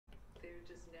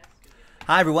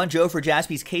Hi everyone, Joe for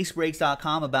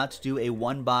JaspysCaseBreaks.com, about to do a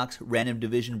one-box random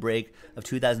division break of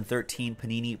 2013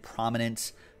 Panini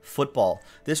Prominence Football.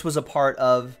 This was a part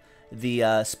of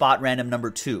the spot random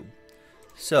number 2.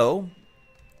 So,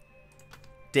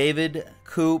 David,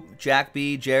 Coop, Jack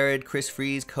B, Jared, Chris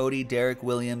Freeze, Cody, Derek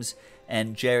Williams,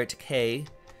 and Jarrett K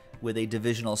with a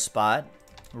divisional spot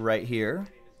right here.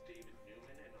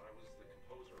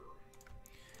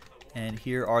 And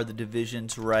here are the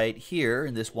divisions right here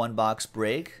in this one-box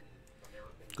break.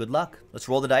 Good luck. Let's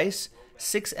roll the dice.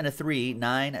 6 and a 3,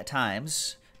 9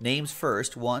 times. Names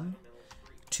first. 1,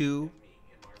 2,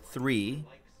 3,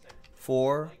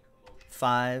 4,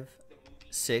 5,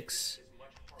 6,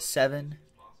 7,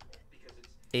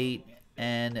 8,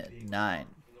 and 9.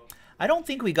 I don't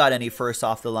think we got any first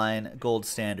off the line gold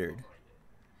standard.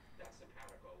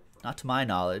 Not to my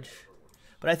knowledge.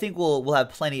 But I think we'll have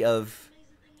plenty of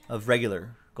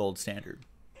regular gold standard.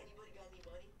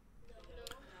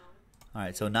 All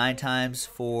right, so 9 times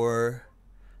for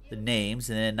the names,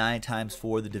 and then 9 times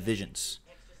for the divisions.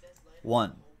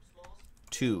 1,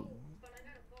 2,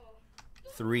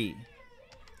 3,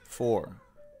 4,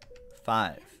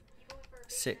 5,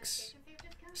 6,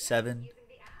 7,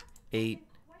 8,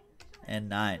 and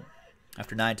 9.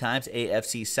 After 9 times,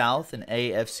 AFC South and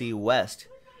AFC West.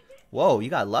 Whoa, you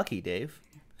got lucky, Dave.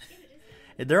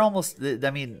 They're almost, I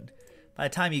mean, by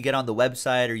the time you get on the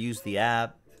website or use the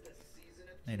app,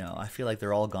 you know, I feel like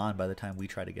they're all gone by the time we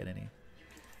try to get any.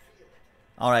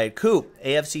 All right, Coop,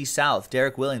 AFC South.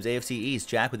 Derek Williams, AFC East.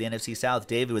 Jack with the NFC South.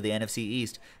 David with the NFC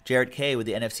East. Jared K with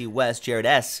the NFC West. Jared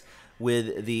S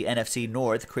with the NFC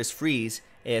North. Chris Freeze,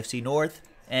 AFC North.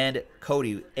 And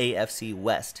Cody, AFC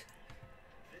West.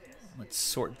 Let's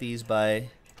sort these by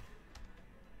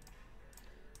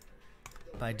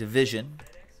division.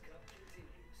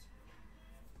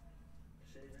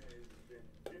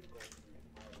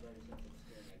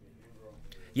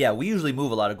 Yeah, we usually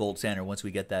move a lot of gold standard once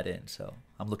we get that in, so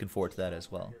I'm looking forward to that as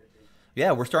well.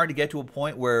 Yeah, we're starting to get to a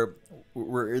point where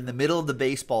we're in the middle of the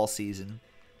baseball season.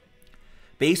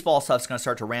 Baseball stuff's going to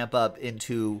start to ramp up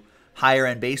into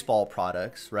higher-end baseball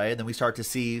products, right? And then we start to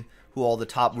see who all the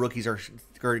top rookies are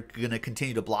going to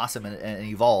continue to blossom and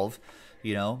evolve,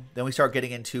 you know? Then we start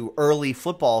getting into early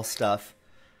football stuff,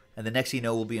 and the next thing you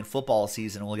know, we'll be in football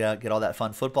season. We'll get all that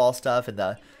fun football stuff and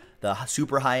the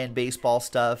super high-end baseball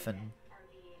stuff, and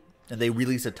they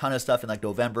release a ton of stuff in like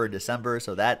November and December,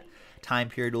 so that time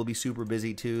period will be super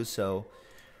busy too. So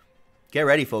get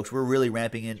ready, folks. We're really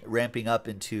ramping up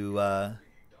into a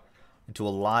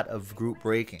lot of group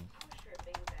breaking.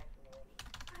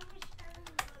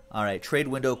 All right, trade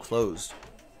window closed.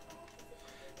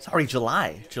 It's already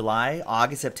July,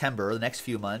 August, September, the next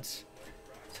few months.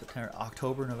 September,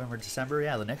 October, November, December.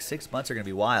 Yeah, the next 6 months are going to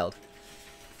be wild.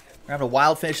 We're having a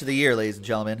wild finish of the year, ladies and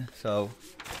gentlemen. So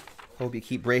hope you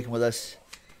keep breaking with us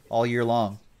all year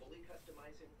long.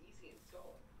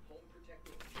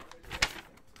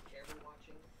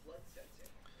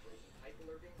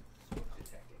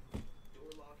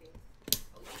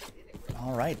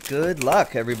 All right, good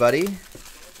luck, everybody.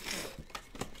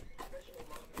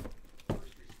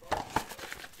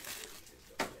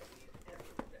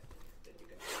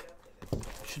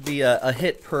 Should be a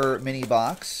hit per mini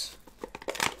box.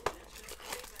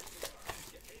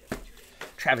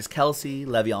 Travis Kelce,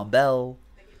 Le'Veon Bell,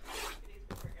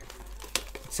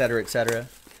 etc.,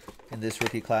 in this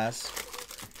rookie class.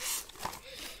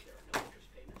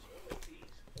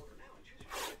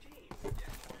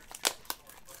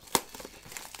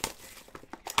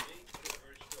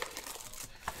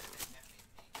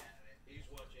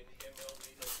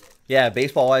 Yeah,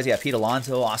 baseball-wise, yeah, Pete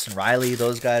Alonso, Austin Riley,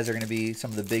 those guys are going to be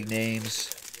some of the big names.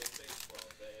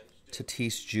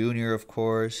 Tatis Jr., of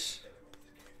course.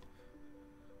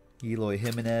 Eloy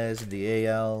Jimenez in the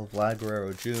AL, Vlad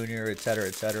Guerrero Jr., etc.,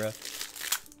 etc.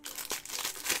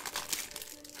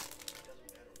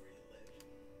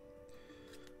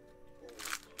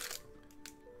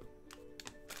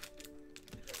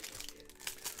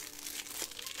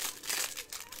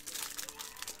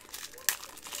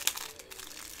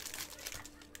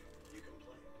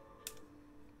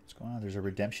 What's going on? There's a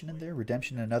redemption in there?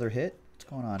 Redemption and another hit? What's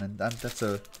going on? And that's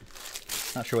a...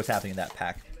 Not sure what's happening in that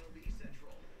pack.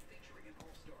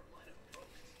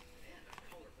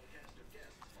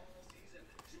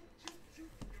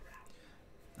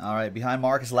 All right, behind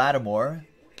Marcus Lattimore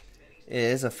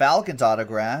is a Falcons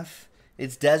autograph.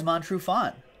 It's Desmond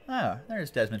Trufant. Oh,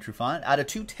 there's Desmond Trufant out of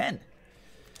 210.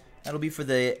 That'll be for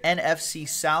the NFC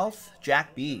South,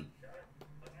 Jack B.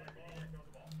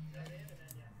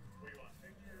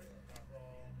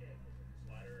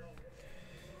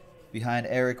 Behind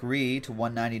Eric Reed to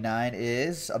 199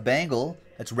 is a Bengal.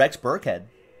 That's Rex Burkhead.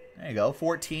 There you go.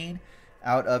 14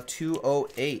 out of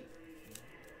 208.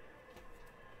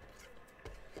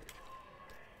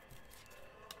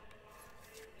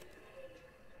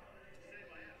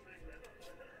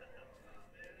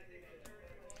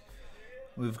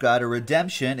 We've got a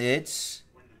redemption. It's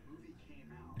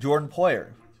Jordan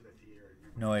Poyer.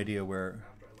 No idea where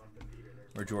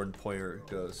Jordan Poyer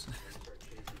goes.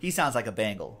 He sounds like a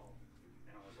Bengal.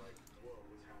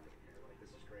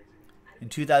 In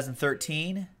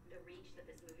 2013,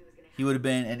 he would have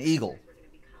been an Eagle.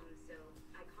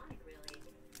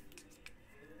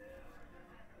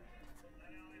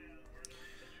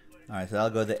 All right, so I'll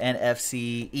go to the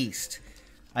NFC East.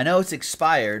 I know it's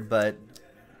expired, but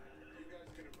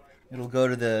it'll go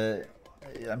to the...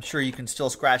 I'm sure you can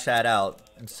still scratch that out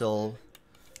and still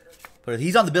put it.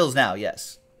 He's on the Bills now,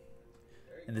 yes.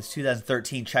 In this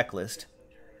 2013 checklist.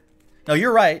 No,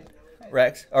 you're right,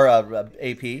 Rex. Or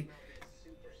AP.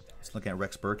 Just looking at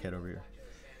Rex Burkhead over here.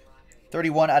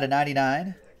 31 out of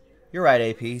 99. You're right,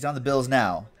 AP. He's on the Bills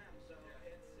now.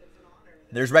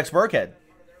 There's Rex Burkhead.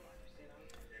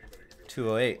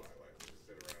 208.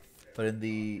 But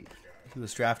he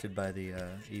was drafted by the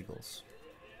Eagles.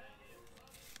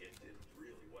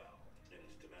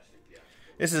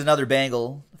 This is another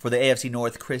Bengal for the AFC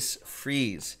North, Chris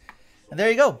Freeze. And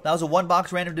there you go. That was a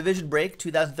one-box random division break.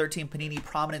 2013 Panini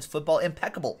Prominence Football.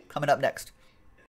 Impeccable. Coming up next.